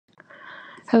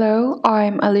Hello,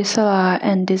 I'm Alisala,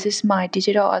 and this is my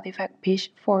digital artifact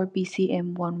pitch for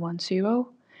BCM110.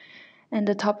 And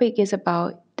the topic is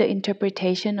about the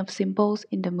interpretation of symbols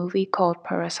in the movie called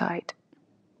Parasite.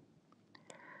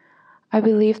 I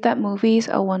believe that movies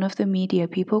are one of the media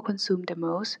people consume the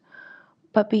most,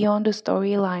 but beyond the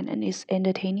storyline and its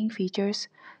entertaining features,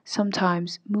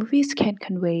 sometimes movies can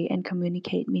convey and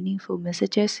communicate meaningful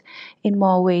messages in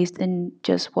more ways than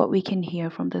just what we can hear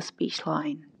from the speech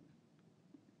line.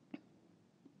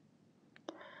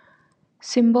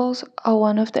 Symbols are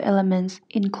one of the elements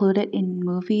included in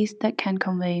movies that can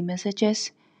convey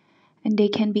messages, and they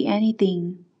can be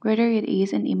anything, whether it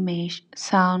is an image,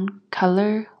 sound,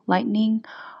 color, lightning,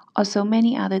 or so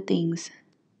many other things.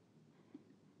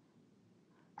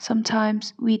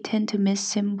 Sometimes we tend to miss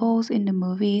symbols in the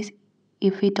movies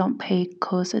if we don't pay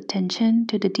close attention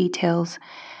to the details,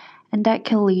 and that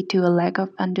can lead to a lack of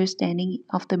understanding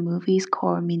of the movie's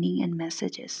core meaning and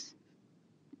messages.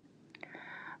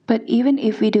 But even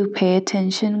if we do pay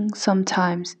attention,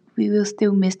 sometimes we will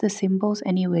still miss the symbols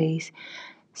anyways,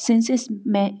 since it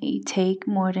may take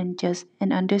more than just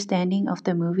an understanding of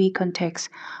the movie context,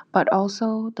 but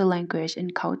also the language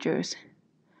and cultures.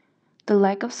 The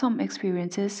lack of some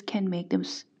experiences can make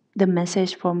the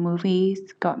message from movies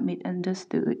got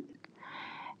misunderstood.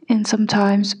 And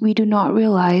sometimes we do not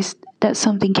realize that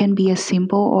something can be a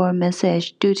symbol or a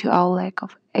message due to our lack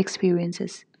of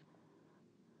experiences.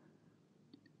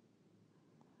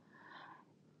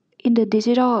 In the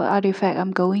digital artifact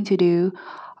I'm going to do,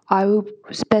 I will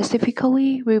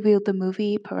specifically review the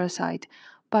movie Parasite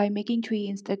by making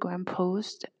 3 Instagram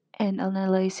posts and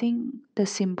analyzing the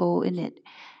symbol in it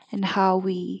and how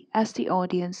we, as the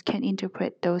audience, can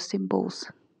interpret those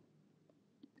symbols.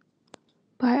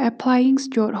 By applying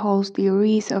Stuart Hall's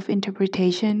theories of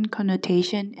interpretation,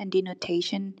 connotation, and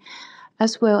denotation,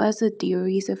 as well as the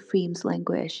theories of Freem's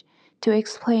language, to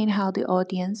explain how the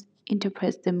audience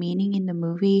interprets the meaning in the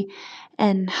movie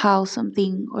and how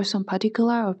something or some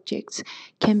particular objects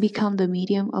can become the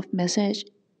medium of message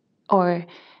or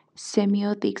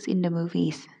semiotics in the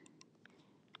movies.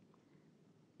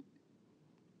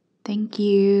 Thank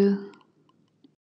you.